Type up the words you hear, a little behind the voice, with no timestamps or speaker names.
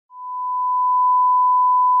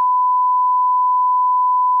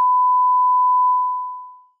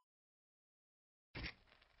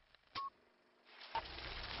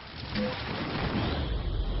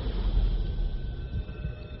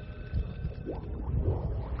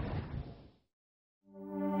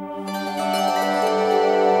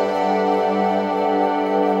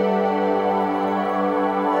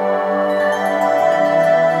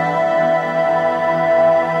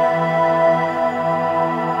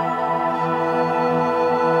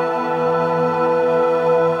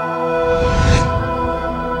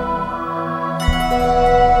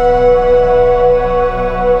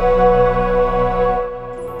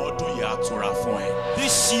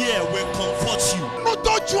touch you.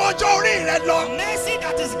 Mercy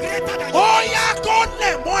that is greater than your age.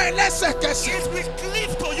 It will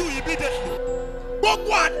cleave to you immediately.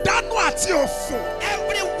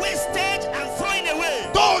 Every wastage and throwing away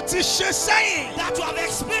that you have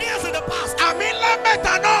experienced in the past,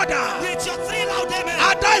 with your 3 loud amen,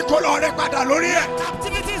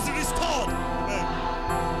 captivity is restored.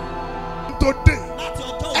 Today,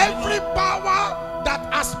 every power that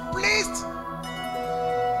has placed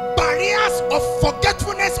barriers of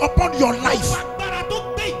forgetfulness upon your life,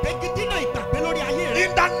 in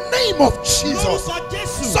the name of Jesus,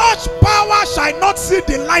 such power shall not see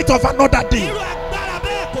the light of another day.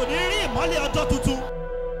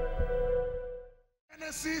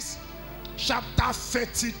 Genesis chapter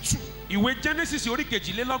 32, ìwé Genesis orí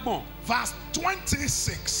kejìlélọ́gbọ̀n. verse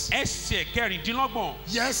 26. ẹsẹ̀ kẹrìndínlọ́gbọ̀n.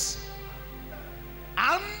 Yes.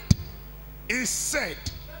 And he said,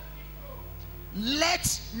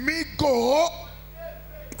 let me go,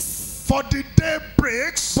 for the day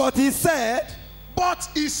breaks. But he said,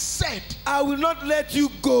 I will not let you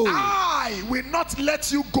go I will not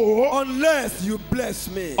let you go unless you bless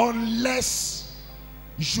me. unless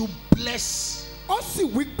you bless. Ó sì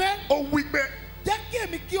wí pé, Ó wí pé, jẹ́ kí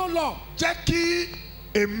èmi kí ó lọ. jẹ́ kí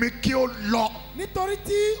èmi kí ó lọ. Nítorí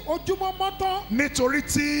tí ojúmọ́ mọ́ tán. Nítorí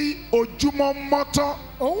tí ojúmọ́ mọ́ tán.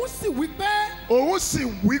 Òun sì wí pé, Òun sì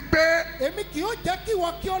wí pé, èmi kì yóò jẹ́ kí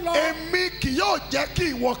ìwọ kí ó lọ. èmi kì yóò jẹ́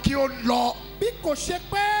kí ìwọ kí ó lọ. Bí kò ṣe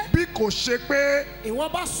pé, bí kò ṣe pé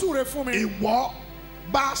ìwọ bá súre fún mi. ìwọ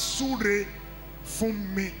bá súre fún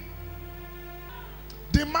mi.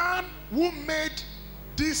 The man who made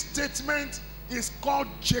this statement is called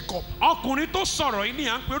Jacob. ọkùnrin tó sọ̀rọ̀ yìí ni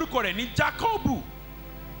à ń pe orúkọ rẹ̀ ní Jákọ́bù.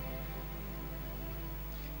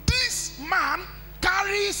 This man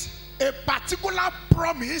carries a particular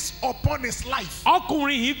promise upon his life.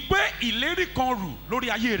 ọkùnrin yìí gbé ìlérí kan rù lórí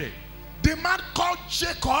ayé rẹ̀. The man called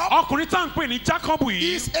Jacob ọkùnrin tá à ń pè ní Jákọ́bù yìí.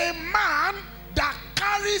 is a man that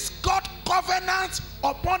carries God's covenant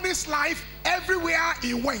upon his life everywhere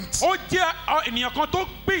he went. ó jẹ́ ènìyàn kan tó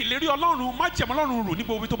gbé ìlérí Ọlọ́run májẹ̀mú Ọlọ́run rù ní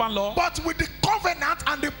gbogbo ibi tó bá ń lọ. But with the covenant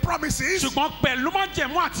and the promises, ṣùgbọ́n pẹ̀lú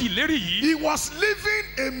májẹ̀mú àti ìlérí yìí. he was living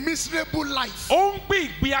a miserable life. ó ń gbé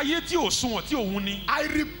ìgbé ayé tí ò sunwọ̀n tí òun ni. I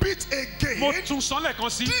repeat mo again, tún sọ lẹ́ẹ̀kan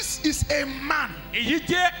sí. this is a man èyí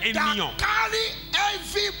jẹ́ ènìyàn that carry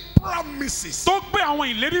heavy promises. tó gbé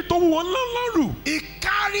àwọn ìlérí tó wúwo ńláńlá rù. He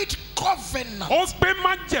carried covenant ó gbé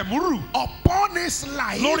májẹ̀mú rù upon his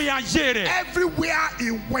life lórí ayé rẹ̀ everywhere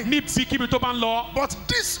he went. níbikíbi tó bá ń lọ. But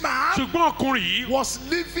this man ṣùgbọ́n ọkùnrin yìí was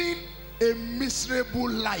living a miserable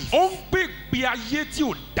life. ó ń gbé ìgbé ayé tí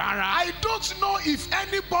ò dára. I don't know if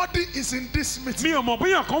anybody is in this mi meeting. ò mọ̀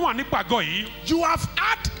bóyá kan wà nípàgọ́ yìí. You have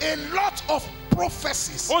had a lot of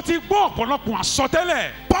prophecies, ó ti gbọ́ ọ̀pọ̀lọpọ̀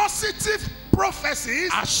àsọtẹ́lẹ̀. positive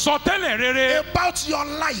prophecies àsọtẹ́lẹ̀ rere about your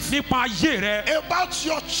life, nípa ayé rẹ. about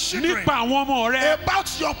your children, nípa àwọn ọmọ rẹ.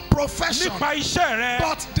 about your profession, nípa iṣẹ́ rẹ.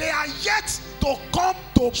 but they are yet to come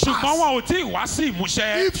to ṣùgbọ́n pass. wọn ò tí ì wá sí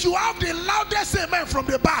ìmúṣẹ. If you have the loudest amen from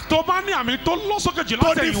the back, tó bá ní àmì tó lọ́sọ̀kè jù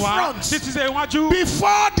To the látẹ̀yìn wá front. títí ṣe iwájú.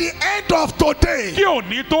 before the end of today, kí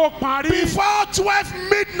òní tó parí. before 12 kí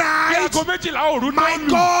midnight, aago méjìlá òru my tó lù.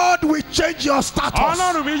 God will change your status.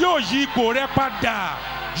 Ọlọ́run mi yóò yí ipò rẹ padà.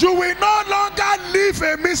 You will no longer live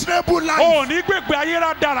a miserable o life. ò ní gbègbè ayé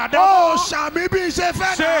rà dáradára. Oh, Shami bí ṣe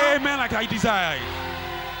fẹ́ Say náà. amen like I desire.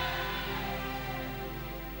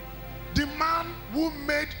 The man who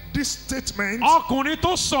made this statement ọkùnrin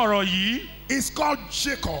tó sọ̀rọ̀ yìí is called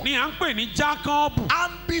Jacob. ni à ń pè ní Jákọ́bù.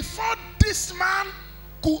 And before this man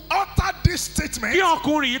could utter this statement, kí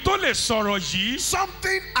ọkùnrin yìí tó lè sọ̀rọ̀ yìí.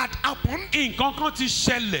 something had happened. nǹkan kan ti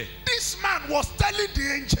ṣẹlẹ̀. This man was telling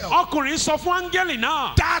the angel ọkùnrin sọ fún áńgẹ́lì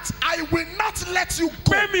náà. that I will not let you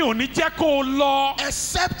go pé mi ò ní jẹ́ kó o lọ.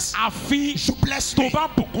 except àfi you bless tó me. bá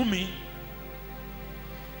bùkún mi.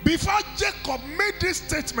 Before Jacob made this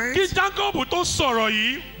statement, kí Jákọ́bù tó sọ̀rọ̀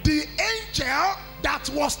yìí. the angel that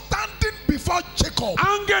was standing before Jacob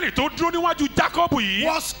áńgẹ́lì tó dúró níwájú Jákọ́bù yìí.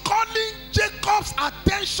 was calling Jacob's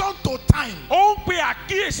attention to time. ó ń pe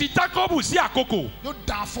àkíyèsí Jákọ́bù sí àkókò. Yóò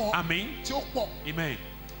dáa fún ọ àmín. tí ó pọ̀. amen.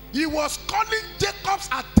 He was calling Jacob's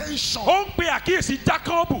attention ó ń pe àkíyèsí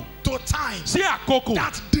Jákọ́bù to time. sí àkókò.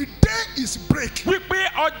 That the day is break. wípé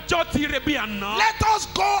ọjọ́ ti re bí àná. Let us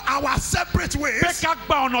go our separate pé ways. ká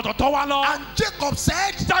gba ọ̀nà ọ̀tọ̀ọ̀tọ̀ wa lọ. And Jacob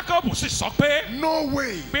said, Jákọ́bù sì sọ pé no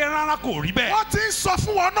way. pé rárá kò rí bẹ́ẹ̀. Wọ́n ti ń sọ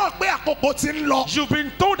fún wọn náà pé àkókò ti ń lọ. You've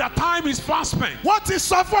been told that time is fast spent. Wọ́n ti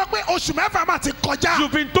sọ fún ọ pé oṣù mẹ́fà máa ti kọjá.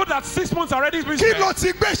 You've been told that 6 months already been Kí spent. ló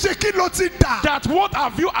ti gbé ṣe, kí ló ti dà? That what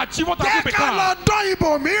have you achieved, what have you Jẹ́ ká lọ become? dán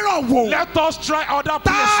ibòmíràn wò. Let us try other Ta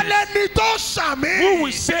places. lẹni tó ṣàmì? Who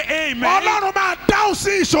will say amen? Ọlọ́run máa dá dáhùn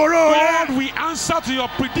sí ìṣòro God rẹ. will answer to your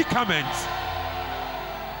predicament.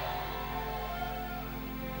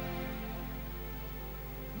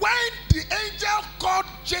 When the angel called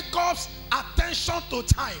Jacob's attention to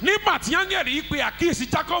time, Nígbà tí áńgẹ́lì yìí pe àkíyèsí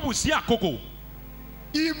Jacob sí àkókò,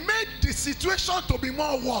 he made the situation to be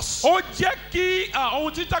more worse. ó jẹ́ kí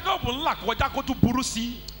ohun tí Jacob ń là kọjá kó tún burú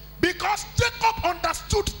sí. Because Jacob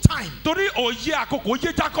understood time. Torí òye àkókò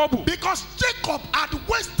yé Jacob. Because Jacob had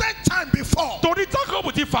wasted time before. Torí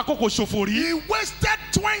Jacob ti fàkókò ṣòfò rí. He wasted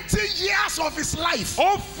 20 years of his life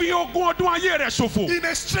Ó fi 20 ọdún ayé rẹ̀ ṣòfò in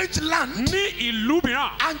a strange land. ní ìlú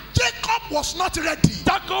mìíràn. And Jacob was not ready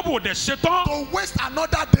Jacob ò dẹ̀ ṣetán to waste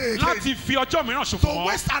another day again. láti fi ọjọ́ mìíràn ṣòfò To mọ́.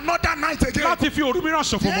 waste another night again. Láti fi òru mìíràn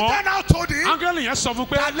The ṣòfò angel mọ́. now told him Áńgẹ́lì yẹn sọ fún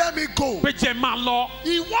pé that let me go. pé jẹ́ máa lọ.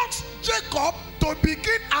 He wants Jacob to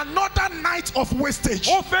begin another night of wastage.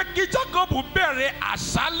 Ó fẹ́ kí Jacob bẹ̀rẹ̀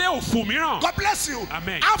àṣálẹ́ òfò mìíràn. God bless you.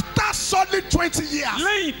 Amen. After solid 20 years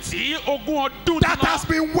Lẹ́yìn tí 20 ọdún that ti has lọ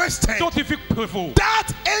been wasted, tó ti fi pòfò. that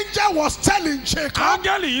angel was telling Jacob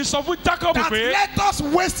Áńgẹ́lì yìí sọ fún Jacob that pé let us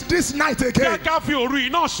waste this night again. kí ká fi òru yìí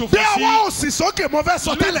náà ṣòfò Bí sí. ọwọ́ òsì sókè mo fẹ́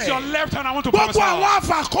sọ Lift your tẹ́lẹ̀. left hand, I want to Gbogbo prophesy. àwọn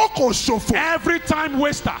àfàkókò ṣòfò Every time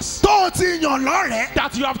wasters tó o ti yàn lọ́rẹ̀ẹ́.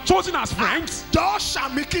 that you have chosen as friends, Jọ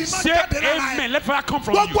sàmì kí iná say jáde lára amen. ẹ̀. Let fire come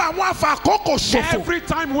from Gbogbo you. àwọn àfàkókò ṣòfò Every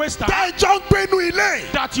time waster tẹ́jọ́ ń gbénu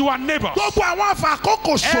ilé. that you are neighbors. Gbogbo àwọn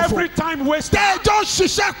àfàkókò ṣòfò Every time waster tẹ́jọ́ ń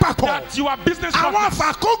ṣiṣẹ́ papọ̀. that you are business Àwọn partners.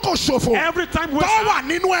 àfàkókò ṣòfò Every time tó waster wà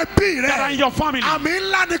nínú ẹbí that are in rẹ̀. your family. Àmì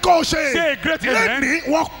ńlá ni kò ṣe. Say a great amen. Lẹ́ni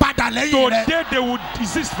wọ́n padà lẹ́yìn rẹ̀. Today they will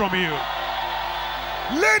desist from you.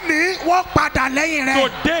 Lẹ́ni wọ́n padà lẹ́yìn rẹ̀.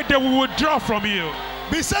 Today they will withdraw from you.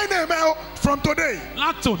 Be saying amen from today.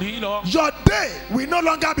 Látòní lọ. Your day will no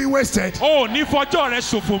longer be wasted. O ò ní fọjọ́ rẹ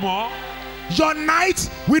ṣòfò mọ́. Your night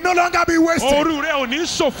will no longer be wasted. Òru rẹ ò ní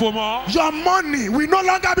ṣòfò mọ́. Your money will no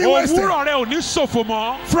longer be wasted. Òwúrọ̀ rẹ ò ní ṣòfò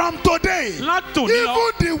mọ́. From today, Látòní even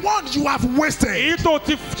lọ. the one you have wasted, Èyí tó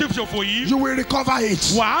ti ṣòfò yìí, you will recover it.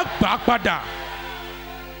 wàá gbà padà.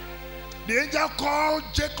 The angel called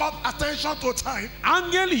Jacob's attention to time.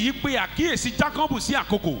 Áńgẹ́lì yìí pe àkíyèsí Jacob sí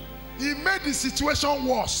àkókò. He made the situation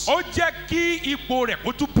worse. Ó jẹ́ kí ipò rẹ̀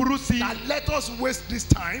kó tún burú sí. That let us waste this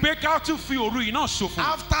time. Pé ká tún fi òru yìí náà ṣòfò.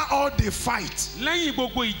 After all the fight, Lẹ́yìn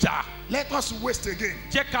gbogbo ìjà, let us waste again.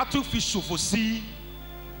 jẹ́ ká tún fi ṣòfò sí.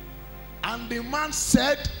 And the man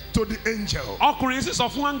said to the angel, Ọkùnrin sì sọ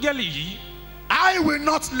fún áńgẹ́lì yìí, I will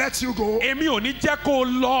not let you go èmi ò ní jẹ́ kó o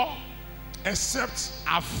lọ except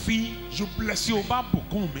àfi you bless tí o me. bá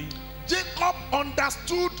bùkún mi. Jacob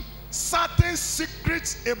understood certain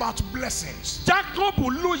secrets about blessings. Jacob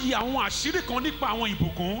lóye àwọn àṣírí kan nípa àwọn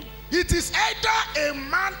ìbùkún. It is either a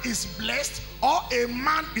man is blessed or a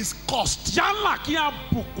man is cursed. Yálà kí a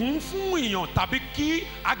bùkún fún èèyàn tàbí kí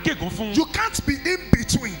a gégùn fún. You can't be in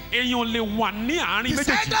between. Èèyàn lè wà ní àárín It's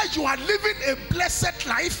méjèèjì. either you are living a blessed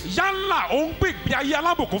life Yálà ó ń gbé ìgbé ayé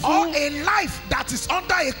alábùkún or fún. a life that is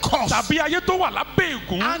under a curse. Tàbí ayé tó wà lábẹ́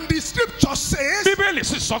ègún. And the scripture says Bíbélì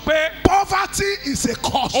sì sọ pé poverty is a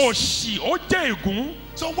curse. òṣì ó jẹ́ ègún.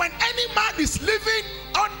 So when any man is living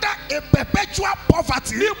under a perpetual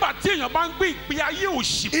poverty, Nígbà tí èèyàn bá ń gbé ìgbé ayé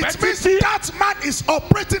òṣì pẹ́ it means títí, that man is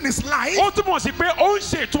operating his life ó túmọ̀ sí pé ó ń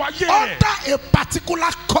ṣètò ayé rẹ̀ under a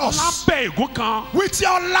particular curse. lábẹ́ ègún kan. With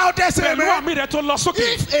your loudest Pẹ̀lú amen. àmì rẹ̀ tó lọ sókè.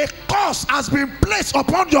 If a curse has been placed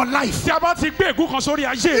upon your life, Tí a bá ti gbé ègún kan sórí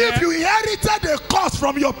ayé if rẹ̀, you inherited a curse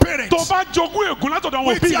from your parents, tó bá jogún ègún látọ̀dọ̀ àwọn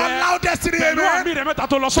with òbí your rẹ̀, loudest pẹ̀lú àmì amen, rẹ̀ mẹ́ta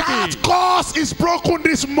tó lọ sókè. that curse is broken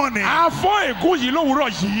this morning. Àfọ́ ègún yìí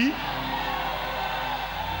lówùúrọ̀ yìí.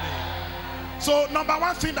 So number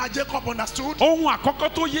one thing that Jacob understood, Ohun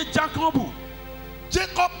àkọ́kọ́ tó yé Jákọ́bù,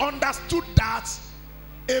 Jacob understood that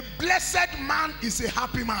a blessed man is a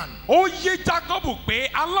happy man. ó yé Jákọ́bù pé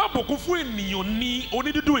alábùkún fún ènìyàn ni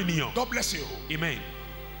onídídùn ènìyàn. God bless you. Amen.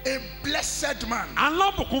 A blessed man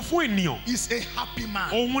Alábùkún fún ènìyàn, is a happy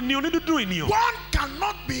man. òun ni onídídùn ènìyàn. One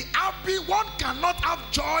cannot be happy, one cannot have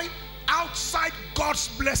joy outside God's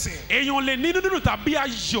blessing. Èèyàn lè ní dídùn tàbí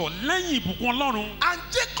ayọ̀ lẹ́yìn ìbùkún Ọlọ́run. And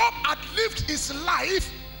Jacob had lived his life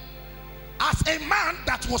as a man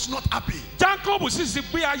that was not happy. Jákọ́bù sì sì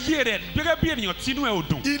gbé ayé rẹ̀ gẹ́gẹ́ bí ènìyàn tínú ẹ̀ ò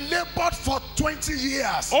dùn. He labored for 20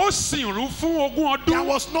 years. Ó sì rú fún 20 There ọdún.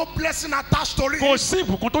 was no blessing attached to Kò it. sí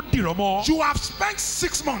ìbùkún tó dìrọ̀ mọ́. You have spent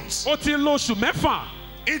 6 months Ó ti lo oṣù mẹ́fà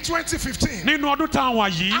in 2015. nínú ọdún tá a wà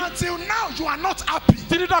yìí. Until now, you are not happy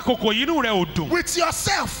Títí dàkókò yìí inú rẹ̀ ò dùn. with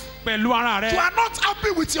yourself. pẹ̀lú ara You rẹ. are not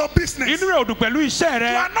happy with your business. Inú rẹ̀ ò dùn pẹ̀lú iṣẹ́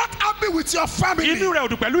You are rẹ. not happy with your family. Inú You rẹ̀ ò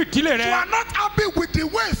dùn pẹ̀lú ìdílé are rẹ. not happy with the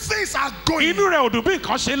way things are going. Inú rẹ̀ ò dùn bí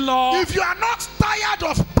nǹkan ṣe ń lọ. If you are not tired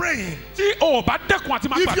of praying, Tí o ò bá dẹ́kun àti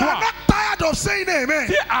máa if you are gbàdúrà. not tired of saying amen,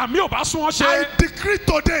 Tí àmì ò bá sún ọ́ I ṣe. decree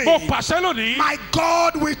today, Mo pàṣẹ lónìí. my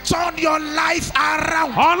God will turn your life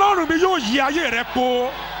around. Ọlọ́run mi yóò yí ayé rẹ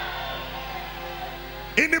po.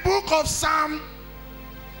 In the book of Psalm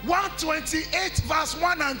 128 verse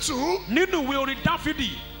 1 and 2, Nínú ìwé orin Dáfídì.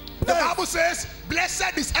 the Bible says,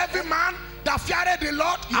 blessed is every man that feareth the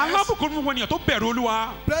Lord. Yes. Alábùkún fún ènìyàn tó bẹ̀rù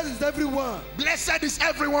Olúwa. Blessed is everyone Blessed is who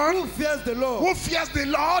everyone fears the Lord, who fears the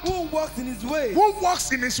Lord, who walks in his ways. who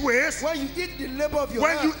walks in his ways. When you eat the labor of your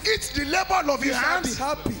When you hands, eat the labor of you your shall be hands,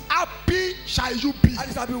 happy, happy shall you be. and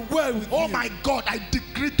it shall be well with Oh you. my God, I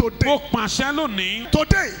decree Mo today. pàṣẹ lónìí.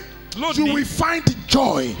 Today, Lónìí. you will find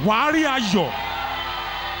joy Wàá rí ayọ̀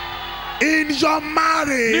in your nínú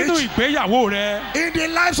marriage, ìgbéyàwó rẹ. in the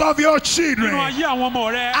lives of your Nínú children. ayé àwọn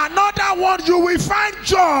ọmọ rẹ. Another one, you will find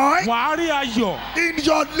joy Wàá rí ayọ̀ in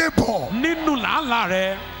your labor. nínú làálàá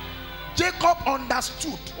rẹ. Jacob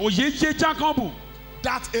understood Òye yé Jákọ́bù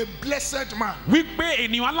that a blessed man wípé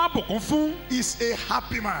ènìyàn alábùkún fún is a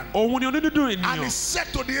happy man. òun ni onídùúdùn And he ènìyàn.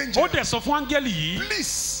 said to the Ó angel, dẹ̀ sọ fún áńgẹ́lì yìí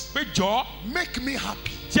please pé jọ̀ọ́ make me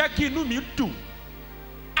happy. jẹ́ kí inú mi dùn.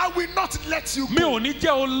 I will not let you Mi go ò ní jẹ́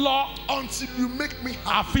o lọ until you make me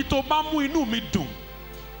happy. àfi tó bá mú inú mi dùn.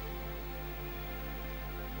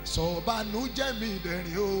 Sọ̀bánújẹ́ mi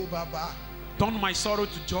dẹ̀rín o bàbá. Turn my sorrow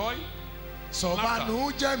to joy.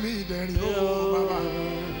 Sọ̀bánújẹ́ mi dẹ̀rín o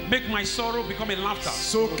bàbá. Make my sorrow become a laughter.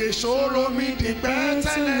 Sókè ṣòro mi di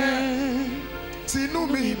pẹ́tẹ́lẹ̀. Tinú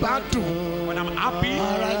mi bá dùn. When I'm happy,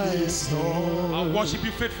 Ara lè sọ. I'll worship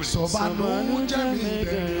you faithfully. Sọ̀bánújẹ́ mi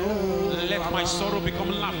dẹ̀rín o. Let my sorrow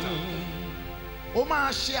become laughter. Ó máa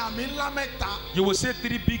ṣe àmì ńlá mẹ́ta. You will say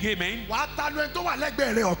 3 big amen, Wàá tanu ẹni tó wà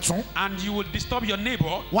lẹ́gbẹ̀ẹ́ rẹ ọ̀tún. and you will disturb your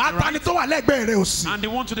neighbor. Wàá tani Right? tó wà lẹ́gbẹ̀ẹ́ rẹ òsì. And the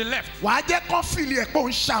one to the left. Wàá jẹ́ kán fìlì ẹ̀ pé ó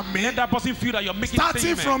ń ṣàmì. Let that person feel that you're making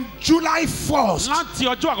Starting the from July 1st, Láti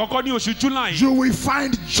ọjọ́ àkọ́kọ́ ní oṣù July, you will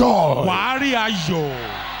find joy. wàá rí ayọ̀.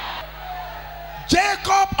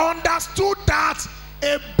 Jacob understood that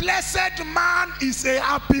a blessed man is a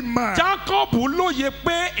happy man. Jacob lóye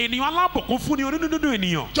pé ènìyàn alábùkún fún ni onídùúdùn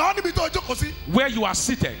ènìyàn. Jọ̀ọ́ níbi tó jókòó sí, Where you are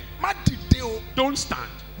seated, má dìde o. don't stand.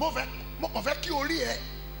 Mo kàn fẹ́ kí orí ẹ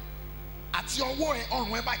àti ọwọ́ ẹ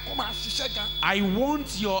ọrùn ẹ báyìí kó máa ṣiṣẹ́ gan. I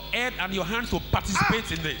want your head and your hands to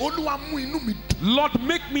participate in this. Olúwa mú inú mi dùn. Lord,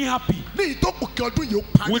 make me happy Ní ìtòkù kí ọdún yìí ó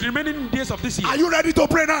parí. with the remaining days of this year. Are you ready to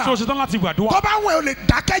pray now? So ṣetán láti Tó gbàdúrà. bá wẹ̀ o lè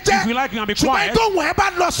dákẹ́ If you jẹ́. like, you can be Ṣùgbọ́n quiet. tó wọ̀ ẹ́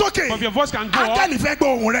bá lọ sókè. But if your voice can go up, Áńgẹ́lì fẹ́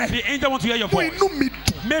gbọ́ ohùn rẹ. the angel wants to hear your Mú voice. inú mi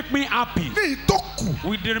dùn. Make me happy Ní ìtòkù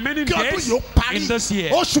with the remaining kí ọdún days yìí ó parí. in this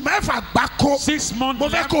year. Oṣù mẹ́fà gbáko. 6 months Mo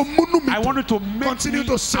fẹ́ left. kó múnú mi I want you dùn. to make Continue me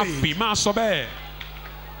to say. happy. Máa sọ bẹ́ẹ̀.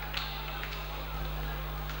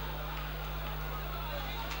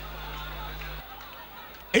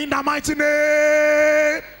 In the mighty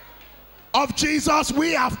name of Jesus,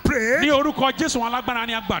 we have Ní prayed. orúkọ Jésù alágbára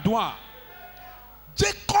ni a gbàdúrà.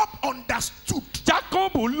 Jacob understood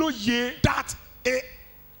Jacob lóye that a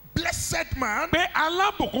blessed man pé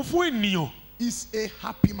alábùkún fún ènìyàn is a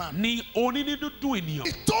happy man. ni onídùúdùn ènìyàn.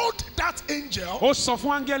 He told that angel Ó sọ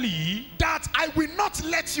fún áńgẹ́lì yìí that I will not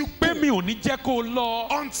let you pé mi go ò ní jẹ́ kó o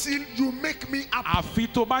lọ until you make me happy.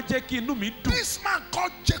 àfi tó bá jẹ́ kí inú mi dùn. This man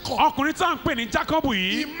called Jacob, Ọkùnrin tá à ń pè ní Jacob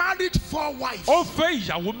he yìí, married 4 wives. ó fẹ́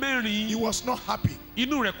ìyàwó He mẹ́rin, was not happy.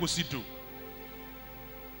 inú rẹ̀ kò sì dùn.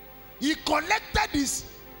 He collected his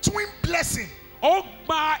twin blessing. Ó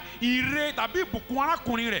gba ire tàbí ìbùkún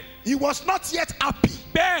arákùnrin rẹ̀, He was not yet happy.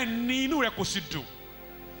 bẹ́ẹ̀ ni inú rẹ̀ kò sì dùn.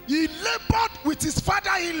 He labored with his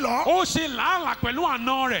father-in-law. Ó ṣe làálàá pẹ̀lú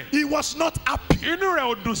àna rẹ̀, He was not happy. inú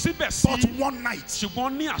rẹ̀ ò dùn síbẹ̀ But sí. one night,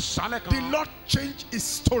 Ṣùgbọ́n ní àṣálẹ̀ the kan, Lord changed his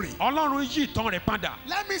story. Ọlọ́run yí ìtàn rẹ̀ padà.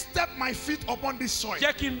 Let me step my feet upon this soil.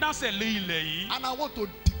 Jẹ́ kí n dásẹ̀ lé ilẹ̀ yìí. And I want to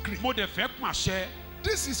decree. Mo dẹ̀ fẹ́ pàṣẹ.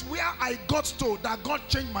 This is where I got to that God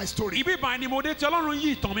changed my story. Ibi ìbàyẹn ni mo dé tí Ọlọ́run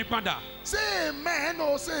yí ìtàn mi padà. Say amen,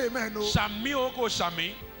 oh, say amen, oh. Ṣàmì o kò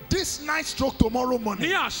ṣàmì. This night stroke tomorrow Ní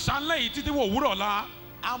morning, àṣálẹ̀ yìí títí wọ òwúrọ̀ la,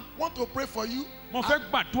 I want to pray for you mo fẹ́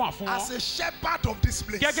gbàdúrà fún as ọ. a shepherd of this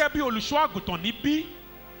place. Gẹ́gẹ́ bí olùṣọ́ àgùntàn níbí,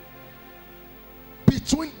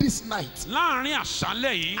 Between this night láàrin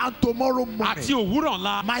àṣálẹ̀ yìí and tomorrow àti morning, òwúrọ̀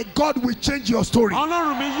la, my God will change your story.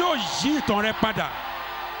 Ọlọ́run mi yóò yí ìtàn rẹ padà.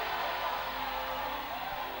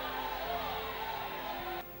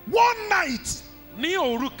 One night, Ní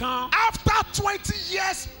òru kan, after 20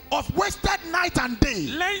 years of wasted night and day,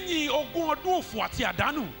 lẹ́yìn ogún ọdún òfò àti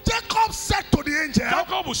àdánù. Jacob said to the angel,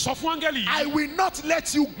 Jacob sọ fún áńgẹ́lì I yìí. will not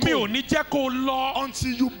let you Mi go ò ní jẹ́ kó o lọ.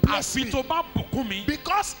 until you bless Àfi me. tó bá bùkún mi.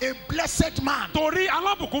 Because a blessed man Torí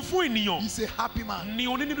alábùkún fún ènìyàn is a happy man. ni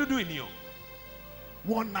onínúdúdú ènìyàn.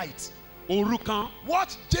 One night. Òru kan.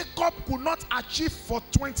 What Jacob could not achieve for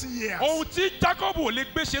 20 years, Ohun tí Jacob ò lè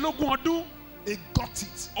gbé ṣe lógún ọdún. he got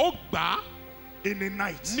it Ó gbà á in a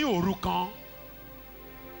night. ní òru kan.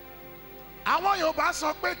 Àwọn Yorùbá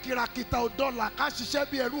sọ pé kìràkìtà ò dọ́là ká ṣiṣẹ́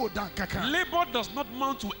bí ẹrú ò dàn kankan. Labour does not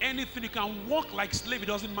mount to anything. You can walk like slave. It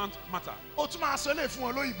doesn't matter. Ó tún máa sọ eléyìí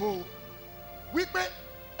fún ọ lóyìnbó wípé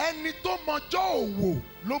ẹni tó mọjọ́ òwò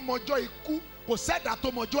ló mọjọ́ ikú, kò sẹ́dá tó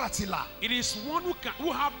mọjọ́ àtìlà. It is one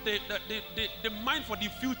who have the mind for the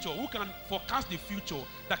future, who can forecast the future,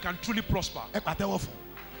 that can truly prosper. Ẹ pàtẹ́wọ́ fún.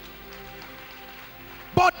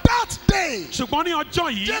 But that day, Ṣùgbọ́n ní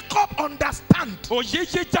ọjọ́ yìí, Jacob understand òye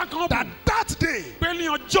yé Jacob that that day pé ní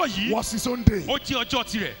ọjọ́ yìí, was his own day. ó jẹ́ ọjọ́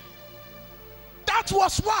tirẹ̀. That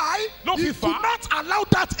was why Ló he fi fà á. could not allow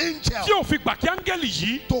that angel Tí ò fi gbà kí áńgẹ́lì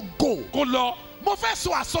yìí to go. kó lọ. Mo fẹ́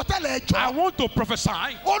sọ àsọtẹ́lẹ̀ I ẹjọ́. want to prophesy.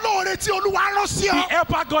 Olóore tí Olúwa rán sí The ọ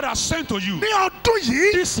helper God has sent to you ní ọdún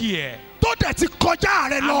yìí this year tó dẹ̀ ti kọjá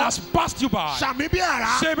rẹ and lọ. has passed you by. Sàmì bí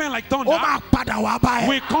ara, Say amen like ó thunder. máa padà wá bá ẹ.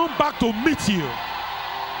 We come back to meet you.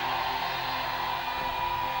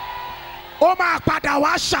 Ó máa padà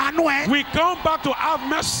wá ṣàánú ẹ. We come back to have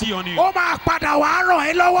mercy on you. Ó máa padà wá ràn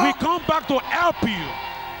ẹ́ We lọ́wọ́. come back to help you.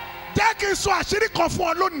 Jẹ́ kí n sọ àṣírí kan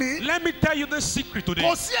fún ọ lónìí. Let me tell you this secret today.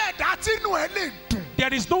 Kò sí ẹ̀dá tí inú ẹ lè dùn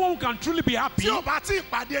There is no one who can truly be happy tí ò bá tí ì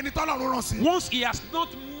pàdé ẹni tọ́lọ́run rán sí. once he has not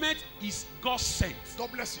met his God sent.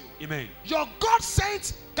 God bless you. Amen. Your God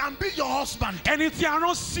sent can be your husband. Ẹni tí a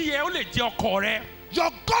rán sí ẹ ó lè jẹ́ ọkọ rẹ. Your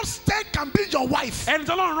God sent can be your wife. Ẹni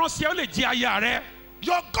tí Ọlọ́run rán sí ẹ ó lè jẹ́ aya rẹ.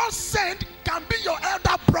 Your God sent can be your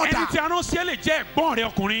elder brother. Ẹni tí a rán sí ẹ lè jẹ́ ẹ̀gbọ́n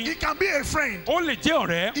rẹ ọkùnrin. He can be a friend. Ó lè jẹ́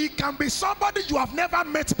ọ̀rẹ́. He can be somebody you have never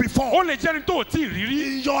met Ó before lè jẹ́ ẹni tó ò tí ì rí rí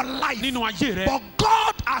in your life. nínú ayé rẹ. But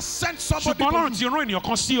God has sent somebody Ṣùgbọ́n to Ọlọ́run you. ti rán ènìyàn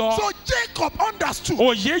kan sí ọ. So Jacob understood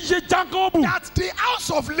Òye yé Jákọ́bù that the house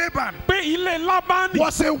of Laban pé ilé Lábánì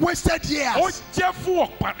was a wasted year. ó jẹ́ fún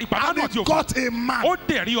ìpàdánù And àti he òfò. got a man. Ó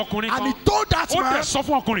dẹ̀ rí ọkùnrin And he kan. told that Ó dẹ̀ man, sọ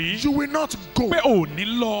fún ọkùnrin yìí you will not go. pé ò ní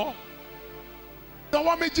lọ.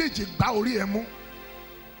 Ọwọ́ méjèèjì gbá orí ẹ mú.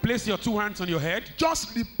 Place your two hands on your head.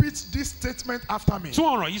 Just repeat this statement after me. Tún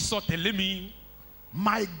ọ̀rọ̀ yìí sọ tẹ̀lé mi.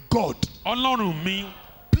 My God, Ọlọ́run mi,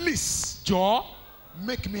 please jọ̀ọ́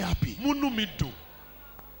make me happy. múnú mi dùn.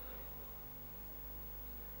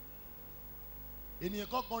 Ènìyàn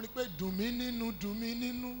kọ́kọ́ rí pé dùn mí nínú, dùn mí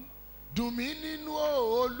nínú, dùn mí nínú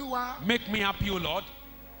o Olúwa. Make me happy, O Lord.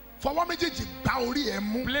 Fọwọ́ méjèèjì gbá orí ẹ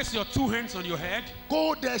mú. Place your two hands on your head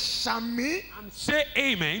Kó o dẹ̀ ṣàmì and say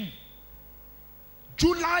amen.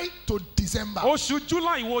 July to December. Oṣù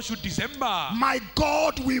July wo oṣù December. My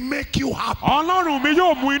God will make you happy. Ọlọ́run mi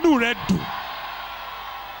yóò mú inú rẹ dùn.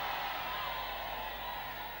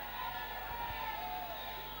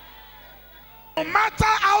 No matter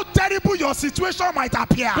how terrible your situation might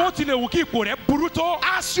appear, Bó tilẹ̀ wù kí ipò rẹ burú tó.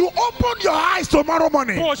 as you open your eyes tomorrow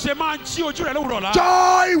morning, Bó o ṣe máa jí ojú rẹ lówùrọ̀ la.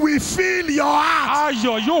 joy will fill your heart.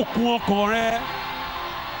 Ayọ̀ yóò kún ọkàn rẹ.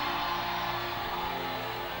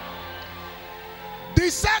 The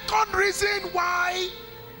second reason why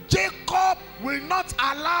Jacob will not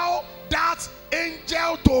allow that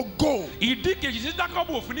angel to go Ìdí kejì tí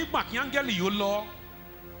Jákọ́bù òfin nígbà kí áńgẹ́lì yóò lọ.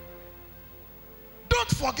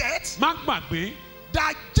 don't forget Má gbàgbé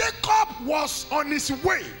that Jacob was on his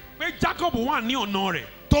way pé Jákọ́bù wà ní ọ̀nà rẹ̀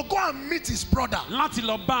to go and meet his brother. láti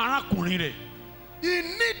lọ bá arákùnrin rẹ̀. He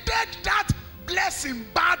needed that blessing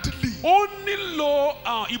badly Ó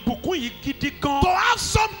nílò ìbùkún yìí gidi gan to have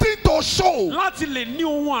something to show láti lè ní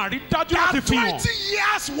ohun àrídájú that láti fi hàn 20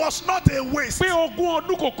 years was not a waste. pé ogún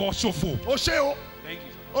ọdún kò kọ̀ ṣòfò. O ṣé o, Thank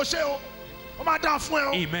you, o ṣé o, ó máa dáa fún ẹ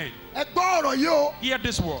o. Amen. Ẹ gbọ́ ọ̀rọ̀ yìí o. Hear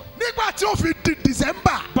this word. Nígbà tí ó fi di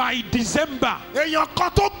December, By December, èèyàn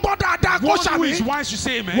kan tó gbọ́ dáadáa kó one who is ṣàmì, wise should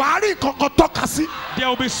say amen. wàá rí nǹkan kan tọ́ka sí. There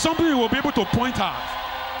will be something you will be able to point out.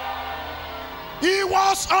 He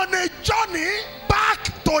was on a journey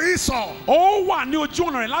back to Esau. Ó wà ní ojú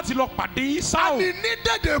ọ̀nà rẹ̀ láti lọ pàdé Esau. And he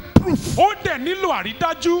needed a proof Ó dẹ̀ nílò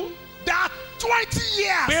àrídájú that 20 pé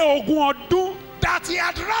years ogún ọdún that he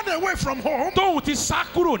had run away from home tóun ti sá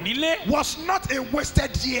kúrò nílé was not a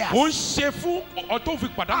wasted year. ó ń ṣe fún ọtún fi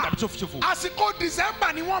pàdánù tàbí tó fi ṣòfò. Àsìkò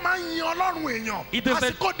December ni wọ́n máa ń yin Ọlọ́run èèyàn. It is the-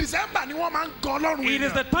 Àsìkò December ni wọ́n máa ń gan Ọlọ́run It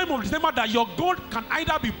is the èèyàn. time of December that your God can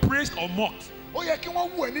either be praised or mocked. Ó yẹ kí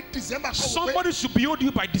wọ́n wù ẹ́ ní December kó wò pé Somebody should behold you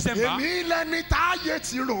by December èmi lẹ́ni tá a yé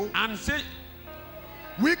ti rò. and say,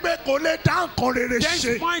 wípé kò lè dá nǹkan rere ṣe.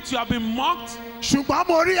 Despite you have been mocked, ṣùgbọ́n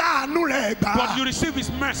mo rí àánú rẹ̀ gbà. but you receive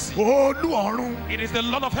His mercy. Olú ọ̀run It is the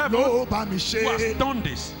Lord of heaven ló bá mi who has ṣe. done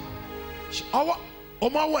this. ọwọ́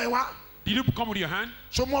ọmọwọ́ ẹ wá. Did you come with your hand?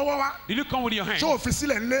 ṣo mú ọwọ́ wá. Did you come with your hand? ṣó o fi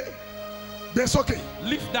sílẹ̀ ńlé. gbé sókè.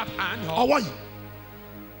 Lift that hand up. ọwọ́ yìí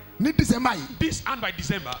ní December yìí. This hand by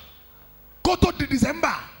December. kó tó di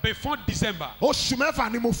December. Before December, oṣù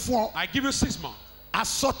mẹ́fà ni mo fún ọ. I give you 6 months.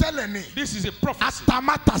 àsọtẹ́lẹ̀ ni. This is a prophecy.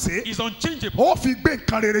 àtàmátàsé. It's unchangeable. ó fi gbé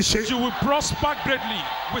nǹkan rere ṣe. You will prosper greatly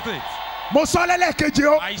with it. mo sọ lẹ́lẹ́kejì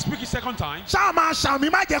o. I speak a second time. ṣáà máa ṣàmì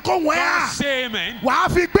má jẹ́ kó wọ́n God á. say amen. wàá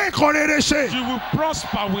fi gbé nǹkan rere ṣe. You will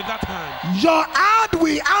prosper with that hand. Your hand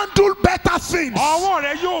will handle better things. Ọwọ́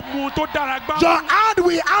rẹ yóò mú un tó dára gbá. Your hand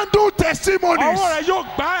will handle testimonies. Ọwọ́ rẹ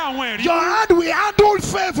yóò gbá àwọn ẹ̀rí. Your hand will handle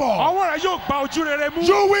favor. Ọwọ́ rẹ yóò gba ojú rere mú.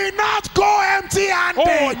 You will not go O ò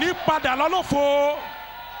empty-handed. ní padà lọ́lọ́fo.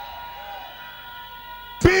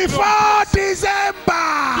 Before Ní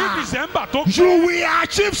December, December tó you pé, will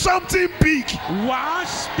achieve something big. wàá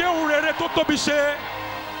gbé ohun rere tó tóbi ṣe.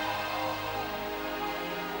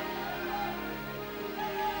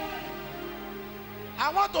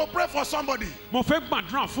 I want to pray for somebody. Mo fẹ́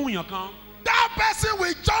gbàdúrà fún èèyàn kan. That person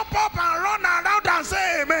will jump up and run around and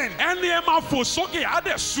say amen. Ẹni ẹ máa fò sókè, á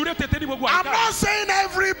dẹ̀ súré tètè ní gbogbo I'm àyíká. not saying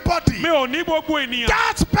everybody. Mi ò ní gbogbo ènìyàn.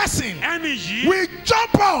 That person Ẹni yìí will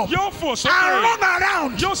jump up yóò fò and sókè. run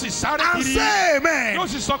around Yóò sì sáré and kiri. say amen. Yóò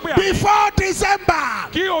sì sọ pé àmín. Before December,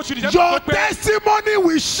 Kí oṣù December your tó pé. testimony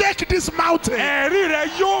will shake this mountain. Ẹ̀rí rẹ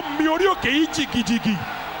yóò mi orí òkè yìí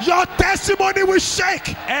jìgìjìgì. Your testimony will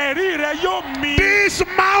shake Ẹ̀rí rẹ yóò mi this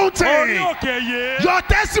orí mountain. òkè yìí. Your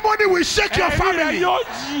testimony will shake your Ẹ̀rí rẹ family. yóò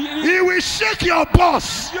yí. It will shake your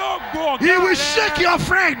boss. Yóò gbó ọ̀gá It will rẹ. shake your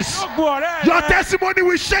friends. Yóò gbó ọ̀rẹ́ Your rẹ. testimony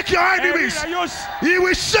will shake your Ẹ̀rí enemies. rẹ yóò It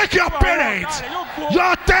will shake your parents.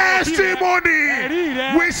 Your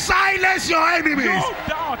testimony will silence your enemies. Yóò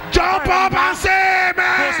dá ọ̀tá Jump rẹ up mọ́. and say Kò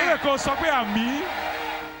amen. sókè kò sọ pé àmín.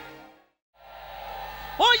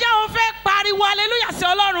 Ó yá o fẹ́ pariwo hallelujah sí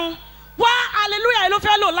Ọlọ́run. Wá hallelujah yìí ló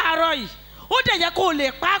fẹ́ lò láàárọ̀ yìí. Ó dẹ̀ yẹ kó o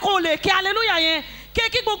lè pa kó o lè kí hallelujah yẹn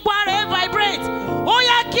kí gbogbo ara ẹ̀ vibrate. Ó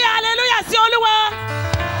yá kí hallelujah sí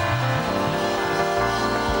Olúwa.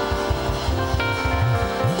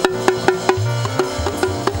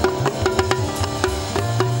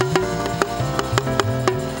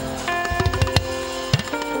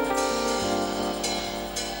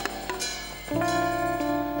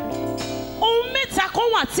 Ohun mẹ́ta kan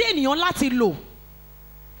wà tí ènìyàn láti lò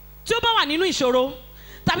tí ó bá wà nínú ìṣòro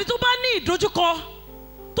tàbí tó bá ní ìdojúkọ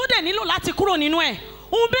tó dẹ̀ nílò láti kúrò nínú ẹ̀.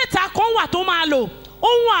 Ohun mẹ́ta kan wà tó máa lò.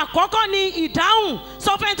 Ohun àkọ́kọ́ ni ìdáhùn.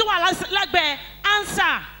 Sọ fún ẹni tó wà lágbẹ̀ẹ́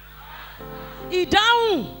answer.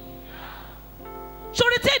 Ìdáhùn.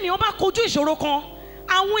 Sórí tí ènìyàn bá kojú ìṣòro kan,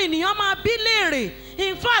 àwọn ènìyàn máa bí léèrè.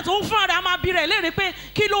 In fact, òun fúnra rẹ̀ á máa bí rẹ̀ léèrè pé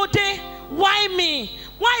kí ló dé? Why me?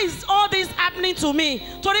 Why is all this happening to me?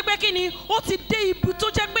 Torí pé kí ni ó ti dé ibi tó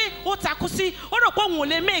jẹ́ pé ó takú sí. Ó rò pé òun ò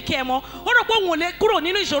lè make ẹ̀ mọ́. Ó rò pé òun ò lè kúrò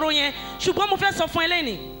nínú ìṣòro yẹn. Ṣùgbọ́n mo fẹ́ sọ fún ẹ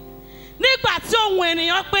lẹ́nìí. Nígbà tí ohùn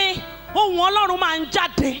ènìyàn pé ohùn Ọlọ́run máa ń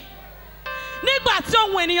jáde. Nígbà tí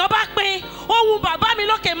ohùn ènìyàn bá pé ohùn bàbá mi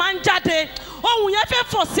lókè máa ń jáde. Ohùn yẹn fẹ́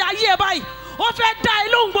fọ̀ sí ayé ẹ báyìí. Ó fẹ́ dá ẹ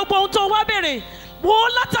lóhùn gbogbo ohun tó wá béèrè. Wo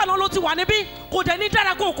látàná ló ti wà níbí. Kò dẹ̀ ní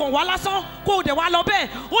dára kó kàn wá lásán. Kó dẹ̀ wá lọ bẹ́ẹ̀.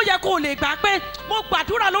 Ó yẹ kó lè gbà pé mo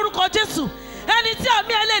gbàdúrà lórúkọ Jésù. Ẹni tí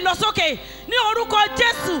àmì ẹ lè lọ sókè ní orúkọ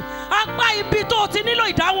Jésù. Apá ibi tó ti nílò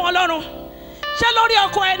ìdáhùn Ọlọ́run. Ṣé lórí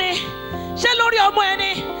ọkọ ẹni? Ṣé lórí ọmọ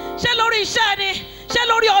ẹni? Ṣé lórí iṣẹ́ ẹni? Ṣé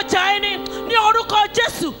lórí ọjà ẹni? Ní orúkọ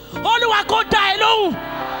Jésù, Olúwa kó dá ẹ lóhùn.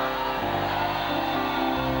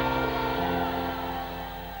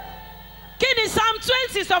 Kí ni Psalm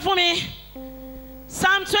 20 sọ fún mi?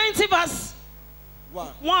 Psalm 20 verse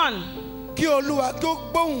 1. Kí Olúwa kí ó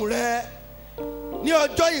gbóhùn rẹ ní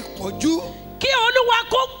ọjọ́ ìpọ́njú. Kí Olúwa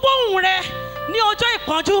kó gbóhùn rẹ ní ọjọ́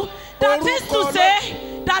ìpọ́njú.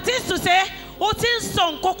 That is to say, o ti ń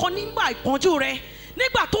sọ nǹkan kan nígbà ìpọ́njú rẹ.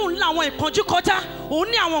 Nígbà tó ń la àwọn ìpọ́njú kọjá, òun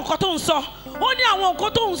ní àwọn nǹkan tó ń sọ. Ó ní àwọn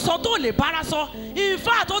nǹkan tó ń sọ tó lè bára sọ. In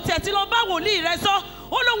fact, ó tiẹ̀ ti lọ bá wòlíì rẹ̀ sọ.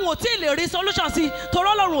 Ó lóun ò tí ì lè rí solution sí i torí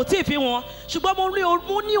Ọlọ́run ò tí ì fi wọn. Ṣùgbọ́n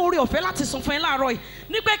mo ní oore ọ̀fẹ́ láti sọ fún ẹ láàárọ̀ yìí.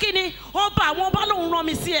 Ní pé kí ni ọba àwọn ọba lòun rán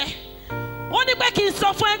mi sí ẹ. Ó ní pé kí n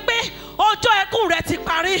sọ fún ẹ pé ọjọ́ ẹkún rẹ ti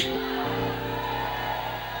parí.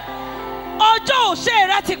 Ọjọ́ òṣè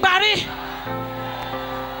rẹ ti parí.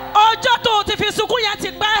 Ọjọ́ tó o ti fi sunkún yẹn ti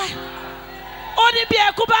pẹ́. Ó ní bí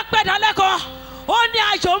ẹkún bá pẹ́ dálẹ́kọ̀ọ́. Ó ní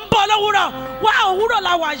ayọ̀ ń bọ̀ lówùúrọ̀. Wá òwúrọ̀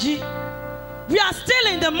la wà yìí. We are still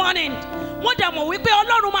in the morning. Wọ́n dẹ̀ mọ̀ wípé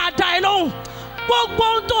Ọlọ́run máa dá ẹ lóhùn. Gbogbo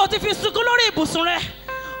ohun tó o ti fi sunkún lórí ibùsùn rẹ.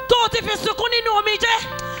 Tó o ti fi sunkún nínú omijé.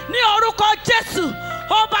 Ní orúkọ Jésù.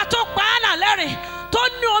 ọba tó pa Hánà lẹ́rìn tó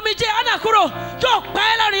ní omijé Hánà kúrò yóò pa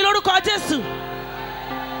ẹ́ lẹ́rìn lórúkọ Jésù.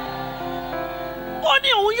 Ó ní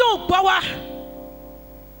òun yóò gbọ́ wa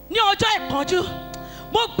ní ọjọ́ ìpọ́njú.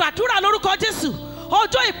 Mo gbàdúrà lórúkọ Jésù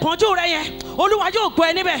ọjọ́ ìpọ́njú rẹ yẹn Olúwa yóò gbọ́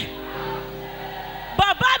ẹ níbẹ̀.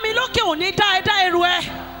 Bàbá mi lókè ò ní dá ẹ dá ẹrù ẹ,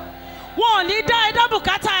 wọn ò ní dá ẹ dá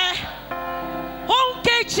bùkátà ẹ. Ohun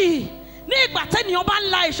kejì, ní ìgbà tí ènìyàn bá ń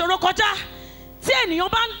la ìṣòro kọjá, tí ènìyàn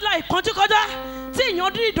bá ń la ìpọ́njú kọjá, tí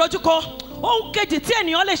ènìyàn ní ìdojúkọ, ohun kejì tí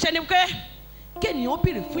ènìyàn lè ṣe ni pé kí ènìyàn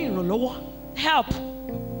béèrè fún ìrànlọ́wọ́, help.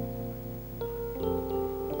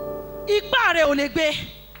 Ipá rẹ ò lè gbé,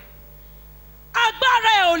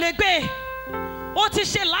 agbára ẹ ò lè gbé. Ó ti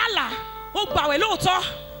ṣe làálàá, ó gbàwẹ̀ lóòótọ́,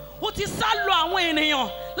 ó ti sá lọ àwọn ènìyàn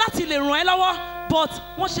láti lè ràn ẹ́ lọ́wọ́, but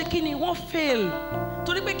wọ́n ṣe kí ni? Wọ́n fail.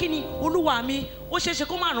 Torí pé kí ni? Olúwa mi, ó ṣeé ṣe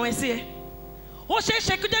kó má ràn ẹ́ sí ẹ. Ó ṣeé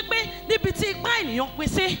ṣe kó jẹ́ pé níbi tí ipá ènìyàn pín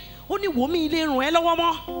sí, ó ní wò mí ilé ràn ẹ́ lọ́wọ́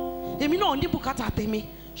mọ́. Èmi náà ní bùkátà tèmi,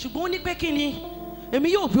 ṣùgbọ́n ó ní pé kí ni? Èmi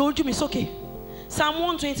yóò gbé ojú mi sókè. Psalm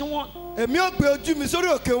 121. Èmi yóò gbé ojú mi sórí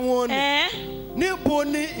òkè wọn ni. Níbo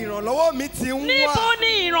ni ìrànlọ́wọ́ mi ti ń wá? Níbo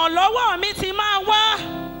ni ìrànlọ́wọ́ mi ti máa wá?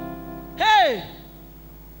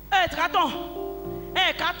 Ká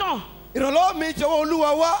tán. Ìrànlọ́wọ́ mi ti ọwọ́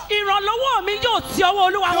Olúwa wá. Ìrànlọ́wọ́ mi yóò ti ọwọ́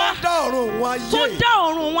Olúwa wá. Tó dá ọ̀run òun ayé. Tó dá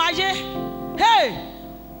ọ̀run òun ayé.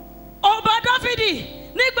 Ọba Dáfídì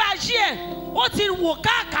nígbà ayé ẹ̀ ó ti wò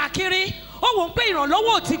káàkiri, ó wò pé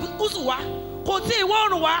ìrànlọ́wọ́ ò ti gúúsù wá, kò tí ìwọ̀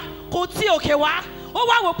oòrùn wá, kò tí òkè wá. Ó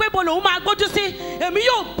wá wò pé bo lòun máa gbójú sí. Èmi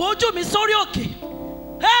yóò gbójú mi sórí òkè.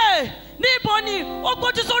 Níbo ni ó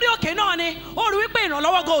gbójú sórí òkè náà ni ó rí wípé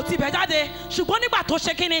ìrànlọ́wọ́ gan ò ti bẹ̀ jáde, ṣùgbọ́n nígbà tó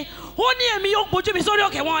ṣe kíni ó ní èmi yóò gbójú mi sórí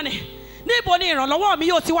òkè wọn ni. Níbo ni ìrànlọ́wọ́ mi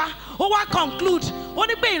yóò ti wá? Ó wá conclude, ó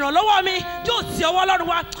ní pé ìrànlọ́wọ́ mi yóò ti ọwọ́ Ọlọ́run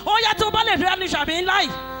wá. Ó yẹ tó bá lè rí ẹni ṣàmì ńlá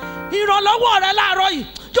yìí, ìrànlọ́wọ́ rẹ láàárọ̀ yìí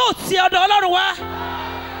yóò ti ọ̀dọ̀ Ọlọ́run wá.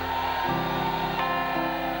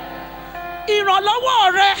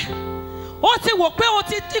 Ìrànlọ́wọ́ rẹ, ó ti wò pé ó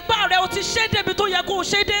ti dígbà rẹ, ó ti ṣe débi tó yẹ kó o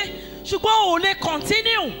ṣe dé, ṣùgbọ́n ò lè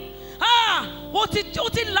continue. Ó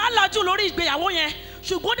ti làálàá jù lórí ìgbéyàwó yẹn,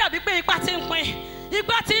 ṣùgbọ́n dàbí pé ipá ti ń pín,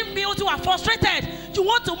 ipá ti ń pín, ó ti wà frustrated. You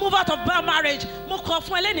want to move out of bad marriage. Mo kọ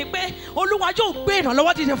fún ẹ lẹ́ni pé Olúwa yóò gbé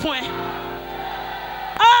ìrànlọ́wọ́ dìde fún ẹ.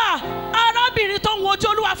 Arábìnrin tó ń wojú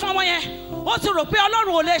Olúwa fún ọmọ yẹn, ó ti rò pé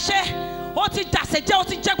Ọlọ́run ò lè ṣe, ó ti dàsẹ̀ jẹ́, ó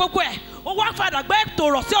ti jẹ́ gbogbo ẹ̀, ó wá padà gbé ètò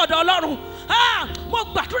rọ̀ sí ọ̀dọ̀ Ọlọ́run. Mo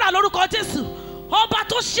gbàdúrà lórúkọ Jésù, ọba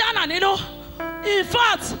tó ṣí Hánà nínú. In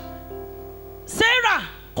fact, Sarah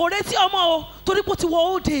kò retí ọmọ o, torí pé ó ti wọ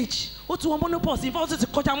old age, ó ti wọ menopause. In fact, ó ti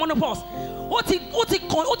kọjá menopause. Ó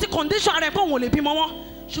ti condition rẹ̀ pé òun ò lè bímọ mọ́,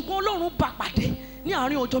 ṣùgbọ́n Ọlọ́run bá pàdé ní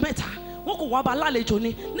àárín ọjọ́ mẹ́ta. Wọ́n kò wá bá lálejò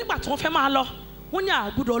ni. Nígbà tí wọ́n fẹ́ máa lọ, wọ́n ní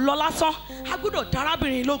àgbùdọ̀ lọ lásán, àgbùdọ̀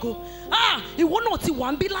dárábìnrin lógo. Ìwọ náà ti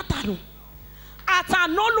wà ń bí látànù,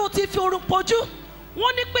 àtàná ló ti fi orun pojú.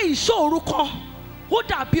 Wọ́n ní pé ìṣòro kan ó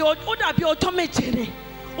dàbí ọjọ́ méje ni.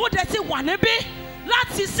 Ó dẹ̀ ti wà níbí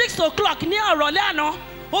láti 6 o'clock ní ìrọ̀lẹ́ àná,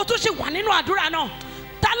 ó tún ṣì wà nínú àdúrà náà.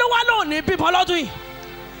 Ta ló wá lóòní bímọ lọ́dún yìí?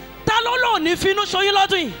 Ta ló lóòní finú ṣoyún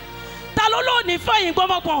lọ́dún yìí? Ta ló lóòní fẹ̀yìn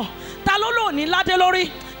gbọ́mọpọ̀? Ta ló lóòní ládé lórí?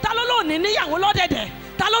 Ta ló lóòní níyàwó lọ́dẹ̀dẹ̀?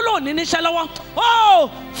 Ta ló lóòní níṣẹ́ lọ́wọ́?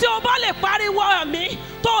 Tí o bá lè pariwo àmì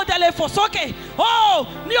tó o dẹ̀ lè fò sókè,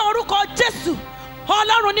 ní orúkọ Jésù,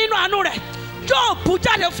 Ọlọ́run nínú àánú rẹ̀ yóò bú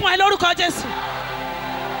jáde fún ẹ lórúkọ Jésù.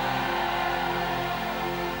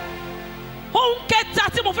 Ohun kẹta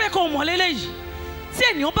tí mo fẹ́ kó mọ̀ lélẹ́yìí, tí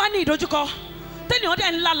ènìyàn bá ní ìdojúkọ, tí ènìyàn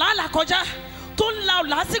dẹ̀ ń la làálàá kọjá, tó ń la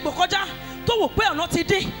làásìgbò kọjá, tó wò pé ọ̀nà ti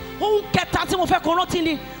dín, ohun kẹta tí mo fẹ́ kó rántí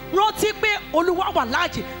ni rántí pé Olúwa wà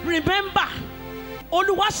láàyè. Remember,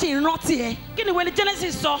 Olúwa sì ń rántí ẹ. Kí ni ìwé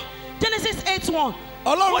Genesis sọ? Genesis 8:1.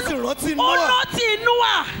 Ọlọ́run sì rántí Nóà. Ó rántí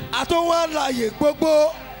Nóà. Àtòwọn alààyè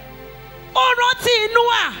gbogbo. Ó rántí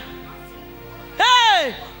Nóà.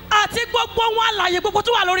 Àti gbogbo wọn alààyè gbogbo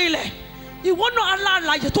tó wà lórí ilẹ̀. Ìwọ náà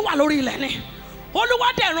alààyè tó wà lórí ilẹ̀ ni.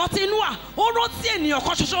 Olúwa dẹ̀ rántí Nóà. Ó rántí ènìyàn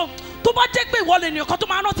kan ṣoṣo. Tó bá jẹ́ pé ìwọ lè ènìyàn kan tó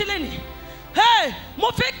máa rántí lẹ́nìí. Mo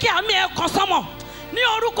fẹ́ kí àmì ẹ̀ kan sọ́mọ̀ ní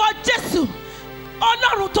orúkọ Jésù.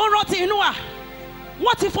 Ọlọ́run tó rántí Nóà.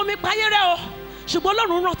 Wọ́n ti fún mi payé rẹ̀ o, ṣùgbọ́n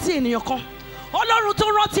Ọlọ́run rántí ènìyàn kan. Ọlọ́run tó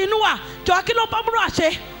rántí Nóà, jọ kí ló bá múra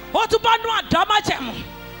ṣe? Ó tún bá Nóà dá májẹ̀mú.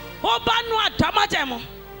 Ó bá Nóà dá májẹ̀mú.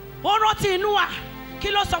 Ó rántí Nóà. Kí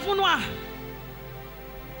ló sọ fún Nóà?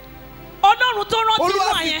 Ọlọ́run tó rántí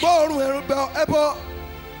Nóà yẹn. Olúwa sì gbọ́ òórùn ẹbọ.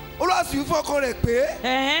 Olúwa sì wí fún ọkàn rẹ̀ pé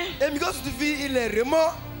èmi kò sì ti fi ilẹ̀ rẹ̀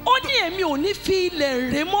mọ́. Ó ní èmi ò ní fi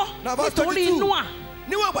ilẹ̀ rẹ̀ mọ́ nítorí Nóà.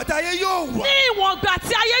 níwọ̀n ìgbà tí ayé yóò wà. ní ìwọ̀n ìgbà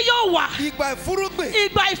tí ayé yóò wà. ìgbà ìfúrúgbìn.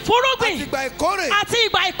 ìgbà ìfúrúgbìn. àti ìgbà ìkórè. àti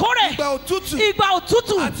ìgbà ìkórè. ìgbà òtútù. ìgbà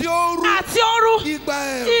òtútù. àti ooru. àti ooru. ìgbà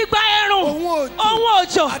ẹ̀rùn. ìgbà ẹ̀rùn. ohun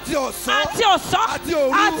òjò. àti ọ̀sán. àti ọ̀sán. àti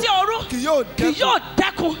òru. àti òru. kì yóò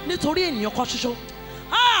dẹ́kun nítorí ènìyàn kan ṣoṣo.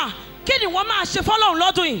 kí ni wọ́n máa ṣe fọ́lọ́run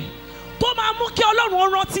lọ́dún yìí tó máa mú kí Ọlọ́run ó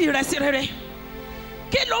rántí rẹ̀ sí rere?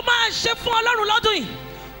 kí ló máa ṣe fún Ọlọ́run lọ́dún yìí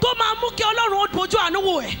tó máa mú kí Ọlọ́run ó bójú àánú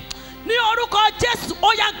wò ẹ́? ní orúkọ Jésù ó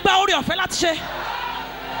yá gba oore ọ̀fẹ́ láti ṣe.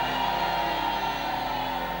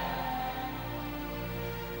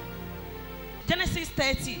 Genesis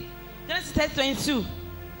 30:22.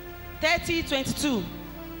 30:22.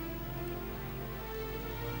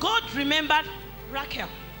 God remembered Rachel.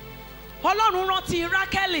 Ọlọ́run rántí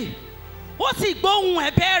Rákẹ́lì, ó sì gbóhùn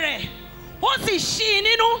ẹ̀bẹ̀ rẹ̀, ó sì ṣí i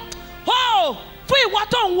nínú. Fún ìwọ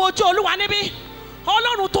tó ń wojú Olúwa níbí,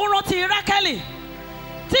 Ọlọ́run tó rántí Rákẹ́lì,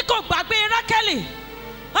 tí kò gbàgbé Rákẹ́lì,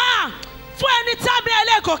 fún ẹni tí a bí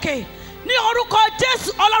ẹlẹ́gòkè, ní orúkọ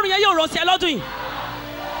Jésù, Ọlọ́run yẹn yóò rántí ẹ lọ́dún yìí.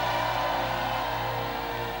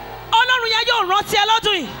 Ọlọ́run yẹn yóò rántí ẹ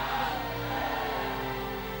lọ́dún yìí.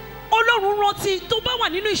 Ọlọ́run rántí tó bá wà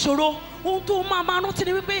nínú ìṣòro, ohun tó máa rántí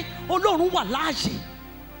ni wípé Ọlọ́run wà láàyè.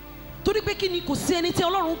 Torí pé kí ni, kò sí ẹni tí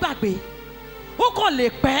Ọlọ́run gbàgbé. Ó kàn lè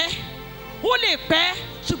pẹ́, ó lè pẹ́,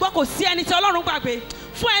 ṣùgbọ́n kò sí ẹni tí Ọlọ́run gbàgbé.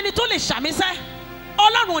 Fún ẹni tó lè ṣàmísẹ́,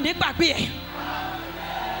 Ọlọ́run ò ní gbàgbé ẹ̀.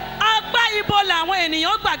 Agbá ibo làwọn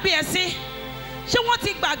ènìyàn gbàgbé ẹ sí? Ṣé wọ́n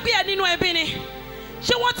ti gbàgbé ẹ nínú ẹbí ni?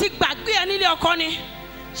 Ṣé wọ́n ti gbàgbé ẹ nílé ọkọ ni?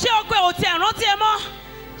 Ṣé ọkọ ẹ ò tiẹ̀ rántí ẹ mọ́?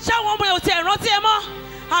 Ṣé àwọn ọmọ ẹ ò tiẹ̀ rántí ẹ mọ́?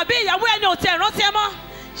 Àbí ìyàwó ẹni ò tiẹ̀ rántí ẹ mọ́?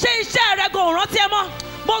 Ṣé iṣẹ́ rẹ gan ò rántí ẹ mọ́?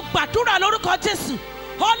 Mo gbàdúrà lórúkọ Jésù,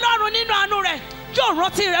 Ọlọ́run nínú àánú rẹ̀ yóò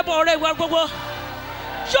rántí rẹ bọ̀ ọ̀rẹ́ ìwọ gbogbo.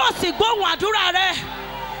 Yóò sì gbóhùn àdúrà rẹ.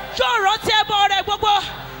 Yóò rántí ẹ bọ̀ ọ̀rẹ́ gbogbo.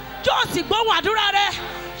 Yóò sì gbóhùn àdúrà rẹ.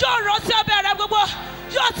 Yóò rántí ọbẹ̀ rẹ gbogbo.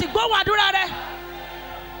 Yóò sì gbóhùn àdúrà rẹ.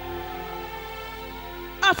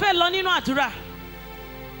 A fẹ́ lọ nínú àdúrà.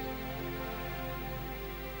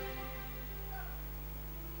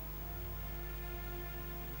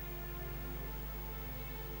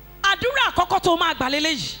 Àdúrà àkọ́kọ́ tó máa gbà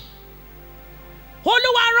lélẹ́yìí.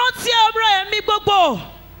 Olúwa rántí ọrẹ mi gbogbo.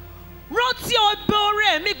 Rántí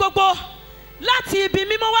ọrẹ mi gbogbo láti ibi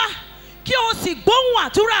mímọ́ wá, kí o sì gbóhùn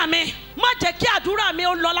àdúrà mi. Má jẹ́ kí àdúrà mi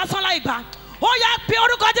ó lọ lásán láì gbà. Ó yá pe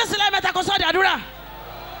orúkọ Jésù lẹ́ẹ̀mẹ́ta kó sọ di àdúrà.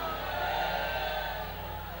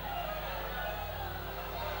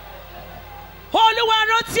 Olúwa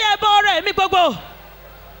rántí ẹbọ ọrẹ mi gbogbo.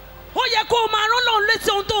 Ó yẹ kó o máa rán Ọlọ́run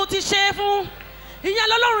létí ohun tó o ti ṣe fún. Ìyẹn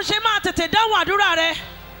lọ́lọ́run ṣe máa tètè dáhùn àdúrà rẹ.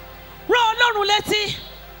 Rán Ọlọ́run létí.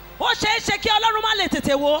 Ó ṣeé ṣe kí Ọlọ́run má lè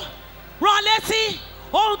tètè wò. Rán létí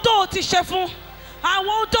ohun tó o ti ṣe fún. Àwọn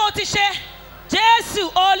ohun tó o ti ṣe. Jésù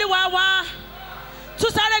Olúwa wa.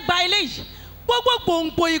 Tún sáré gba ilé yìí. Gbogbo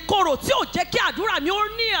gbòǹgbò ìkorò tí ò jẹ́ kí àdúrà mi ó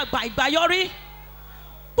ní ìgbàyọrí.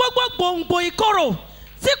 Gbogbo gbòǹgbò ìkorò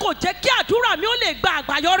tí kò jẹ́ kí àdúrà mi ó lè gba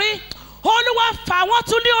àgbàyọrí. Olúwa fà wọ́n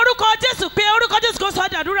tún ní orúkọ Jésù, pé orúkọ Jésù kó sọ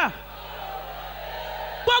di àdúrà.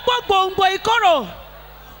 Gbogbo gbòǹgbò ìkorò,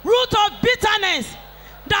 root of bitterness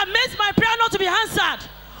that makes my prayer not to be answered.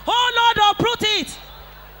 Oh Lord, uproot it.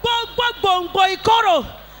 Gbogbo gbòǹgbò ìkorò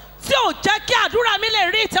tí ò jẹ́ kí àdúrà mi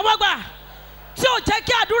lè rí ìtẹ́wọ́gbà, tí ò jẹ́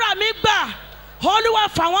kí àdúrà mi gbà, Olúwa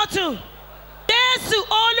fà wọ́n tù. Jésù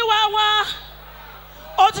Olúwa wa.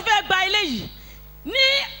 Ó tún fẹ́ gba ilé yìí ní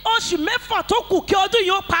oṣù mẹ́fà tó kù kí ọdún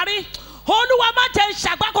yìí ó parí. Olúwa má jẹ́ n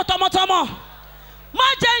ṣàgbákò tọmọtọmọ, má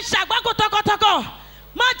jẹ́ n ṣàgbákò tọkọtọkọ,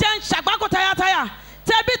 má jẹ́ n ṣàgbákò tayátayá,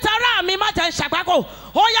 tẹbí tará mi má jẹ́ n ṣàgbákò.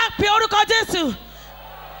 Ó yá pe orúkọ Jésù.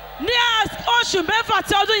 Ní oṣù mẹ́fà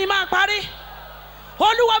tí ọdún yìí máa parí,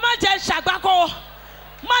 Olúwa má jẹ́ n ṣàgbákò,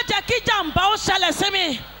 má jẹ́ kí jàǹbá ó ṣẹlẹ̀ sí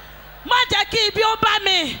mi, má jẹ́ kí ibi ó bá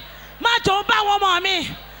mi, má jẹ́ ó bá àwọn ọmọ mi,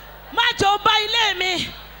 má jẹ́ ó bá ilé mi,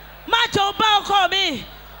 má jẹ́ ó bá ọkọ mi,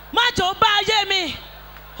 má jẹ́ ó bá ayé mi.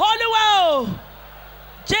 Olúwa o,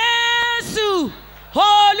 Jésù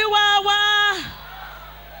Olúwa wa.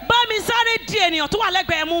 Bá mi sáré di ènìyàn tó wà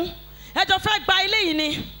lẹ́gbẹ̀ẹ́ mú. Ẹjọ́ fẹ́ gba ilé yìí ni.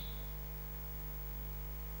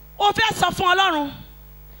 Ó fẹ́ sọ fún Ọlọ́run,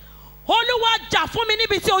 Olúwa jà fún mi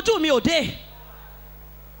níbi tí ojú mi ò dé.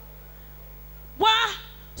 Wá,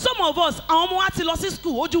 some of us àwọn ọmọ wa ti lọ sí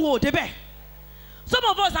school, ojú wo ò débẹ̀. Some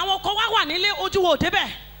of us àwọn ọkọ wa wà nílé, ojú wo ò débẹ̀.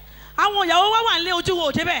 Àwọn ìyàwó wa wà nílé, ojú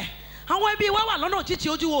wo ò débẹ̀. Àwọn ẹbí wa wà lọ́nà títí,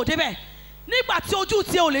 ojú wo ò débẹ̀. Nígbà tí ojú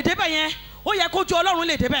tí ò lè débẹ̀ yẹn, ó yẹ kójú Ọlọ́run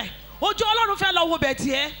lè débẹ̀. Ojú Ọlọ́run fẹ́ lọ wo bẹ̀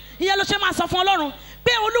tiẹ̀. Ìyẹn ló ṣe máa sọ fún Ọlọ́run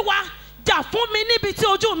pé Olúwa jà fún mi níbi tí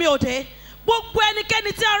ojú mi ò dé. Gbogbo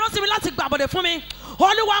ẹnikẹ́ni tí a rán sí mi láti gbàbọ̀dẹ̀ fún mi,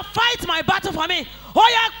 Olúwa fight my battle for me. Ó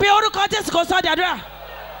yá pe orúkọ Jésù kó sọ di àdúrà.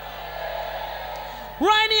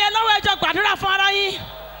 Ràn ẹni yẹn lọ́wọ́, ẹ jọ gbàdúrà fún ara yín.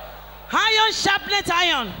 Iron sharpness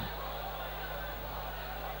iron.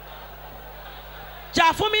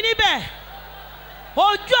 Jà fún mi níbẹ̀.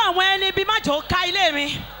 Ojú àwọn ẹni bí má jò ká ilé mi.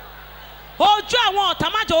 Ojú àwọn ọ̀tá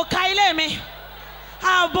má jò ká ilé mi.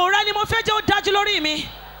 Ààbò rẹ ni mo fẹ́ jẹ́ ó dájú lórí mi.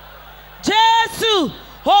 Jésù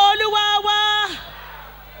Olúwa wa.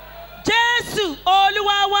 Jésù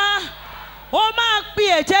Olúwa wa. Ó máa pe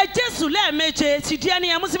ẹ̀jẹ̀ Jésù lẹ́ẹ̀méje. Ti di ẹni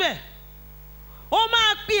yẹn mú síbẹ̀. Ó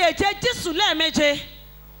máa pe ẹ̀jẹ̀ Jésù lẹ́ẹ̀méje.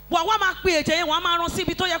 Wà wá máa pe ẹ̀jẹ̀ yẹn, wà á máa rán sí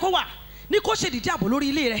ibi tó yẹ kó wà. Ní kó ṣe dìde ààbò lórí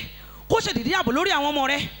ilé rẹ. Kó ṣe dìde ààbò lórí àwọn ọmọ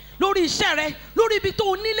rẹ. Lórí iṣẹ́ rẹ. Lórí ibi tó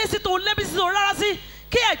nílé sí, tó lẹ́bí sí, tó rárá sí.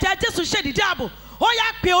 Kí ẹ̀jẹ̀ Jésù ṣe dìde ààbò. Ó yá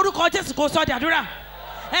pe orúkọ Jésù kó sọ di àdúrà.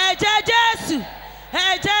 Ẹ̀jẹ̀ Jésù.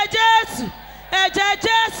 Ẹ̀jẹ̀ Jésù. Ẹ̀jẹ̀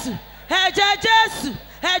Jésù. Ẹ̀jẹ̀ Jésù.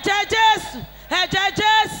 Ẹ̀jẹ̀ Jésù. Ẹ̀jẹ̀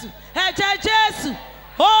Jésù. Ẹ̀jẹ̀ Jésù.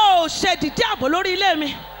 Ó ṣe dìde ààbò lórí ilé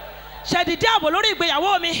mi. Ṣe dìde ààbò lórí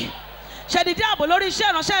ìgbéyàwó mi. Ṣe dìde ààbò lórí iṣẹ́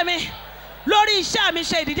ìránṣẹ́ mi. Lórí iṣẹ́ mi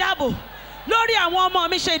ṣe ìdìde ààbò. Lórí àwọn ọmọ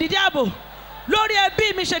mi ṣe ìdìde ààbò. Lórí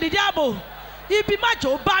ẹbí mi ṣe ìdìde ààbò. Ibi má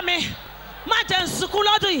jò bá mi. Má jẹ́ n sunkún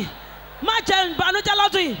lọ́dún yìí. Má jẹ́ n ìbànújẹ́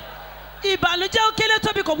lọ́dún yìí. Ìbànújẹ́ ó kéré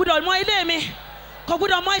tóbi kò gbúdọ̀ mọ ilé mi. Kò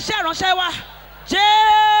gbúdọ̀ mọ iṣẹ́ ìránṣẹ́ wa.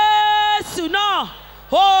 Jésù náà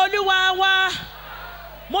Olúwa wa.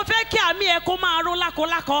 Mo fẹ́ kí àmì ẹ̀ kó máa ró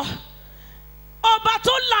lákọlákọ. Ọba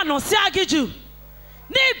tó lànà sí aginjù.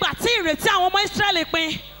 Ní ìgbà tí ìrètí àwọn ọmọ Ísírẹ́lì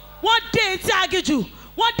pin, wọ́n dé etí aginjù,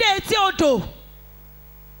 wọ́n dé etí odò,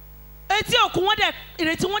 etí òkun, wọ́n dẹ̀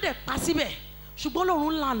ìrètí wọ́n dẹ̀ pa síbẹ̀. Ṣùgbọ́n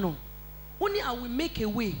Ọlọ́run lànà. Ó ní I will make a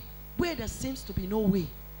way where there seems to be no way.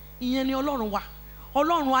 Ìyẹn ni Ọlọ́run wa.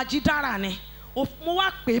 Ọlọ́run ajídára ni. Mo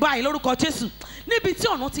wá pè báyìí lórúkọ Jésù. Níbi tí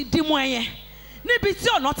ọ̀nà ti dí mọ́ ẹ yẹn, níbi tí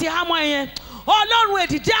ọ̀nà ti há mọ́ ẹ yẹn, Ọlọ́run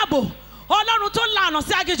èdìdí ààbò, Ọlọ́run tó lànà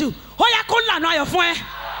sí aginjù, ó yá kó lànà ayọ̀ fún ẹ.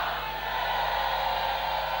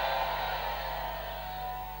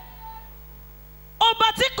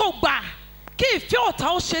 Ọba tí kò gbà kí ìfẹ́ ọ̀tá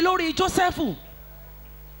ó ṣe lórí Jósẹ́fù.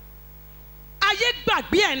 Ayé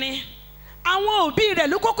gbàgbé ẹ̀ ni. Àwọn òbí rẹ̀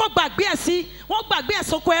ló kọ́kọ́ gbàgbé ẹ̀ sí. Wọ́n gbàgbé ẹ̀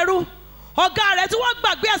sóko ẹrú. Ọ̀gá rẹ̀ tí wọ́n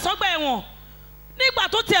gbàgbé ẹ̀ sọ́gbà ẹ̀wọ̀n. Nígbà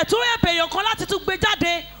tó tiẹ̀ tó ẹ̀bẹ̀ èèyàn kan láti tún gbé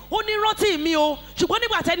jáde, ó ní rántí mi o. Ṣùgbọ́n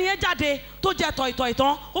nígbà tẹ́ni yẹn jáde tó jẹ tọ̀ìtọ̀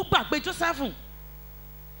ìtàn, ó gbàgbé Jósẹ́fù.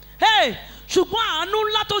 Ṣùgbọ́n àánú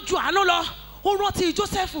ńlá tó ju àánú lọ, ó rántí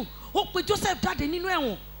Jósẹ́fù. Ó pe Jósẹ́fù jáde nínú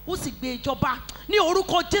ẹ̀wọ̀n, ó sì gbé ìjọba ní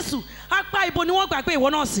orúkọ Jésù. Apá ibo ni wọ́n gbàgbé ìwọ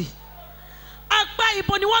náà sí? Apá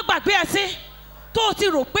ibo ni wọ́n gbàgbé ẹ sí? Tó o ti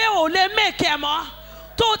rò pé ò lè mẹ́ẹ̀kẹ́ ẹ mọ́,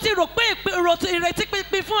 tó o ti rò pé ìrètí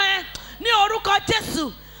pínpín fún ẹ, ní orúkọ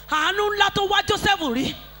Jésù. Àánú ńlá tó wá Jósẹ́fù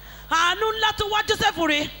rí, àánú ńlá tó wá Jósẹ́fù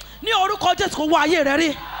rí, ní orúkọ Jésù kó wá ayé rẹ rí.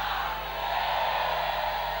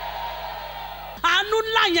 Àánú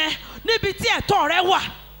ńlá yẹn níbi tí ẹ̀tọ́ rẹ wà,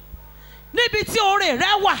 níbi tí oore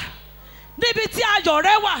rẹ wà, níbi tí ayọ̀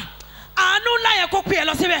rẹ wà, àánú ńlá yẹn kó pè é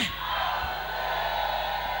lọ síbẹ̀.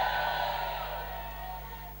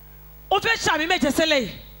 Ó fẹ́ ṣàmì méje sílẹ̀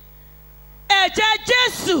yìí. Ẹ̀jẹ̀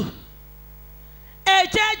Jésù,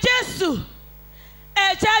 ẹ̀jẹ̀ Jésù,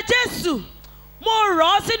 ẹ̀jẹ̀ Jésù, mo rọ̀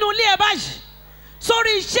ọ́ sínú ilé ẹ báyìí,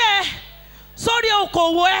 sórí iṣẹ́ ẹ, sórí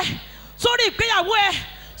okòwò ẹ, sórí ìgbéyàwó ẹ,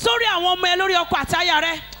 sórí àwọn ọmọ ẹ, lórí ọkọ àti aya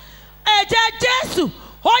rẹ. Ẹ̀jẹ̀ Jésù,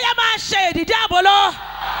 ó yá máa ṣe ìdìde ààbò lọ.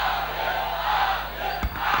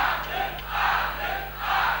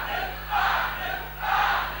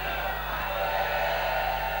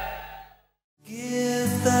 Give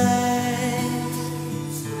thanks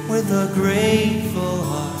with a grateful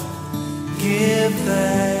heart. Give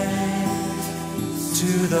thanks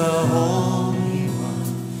to the Holy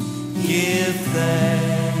One. Give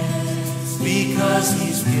thanks because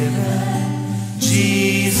He's given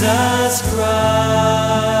Jesus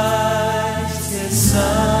Christ.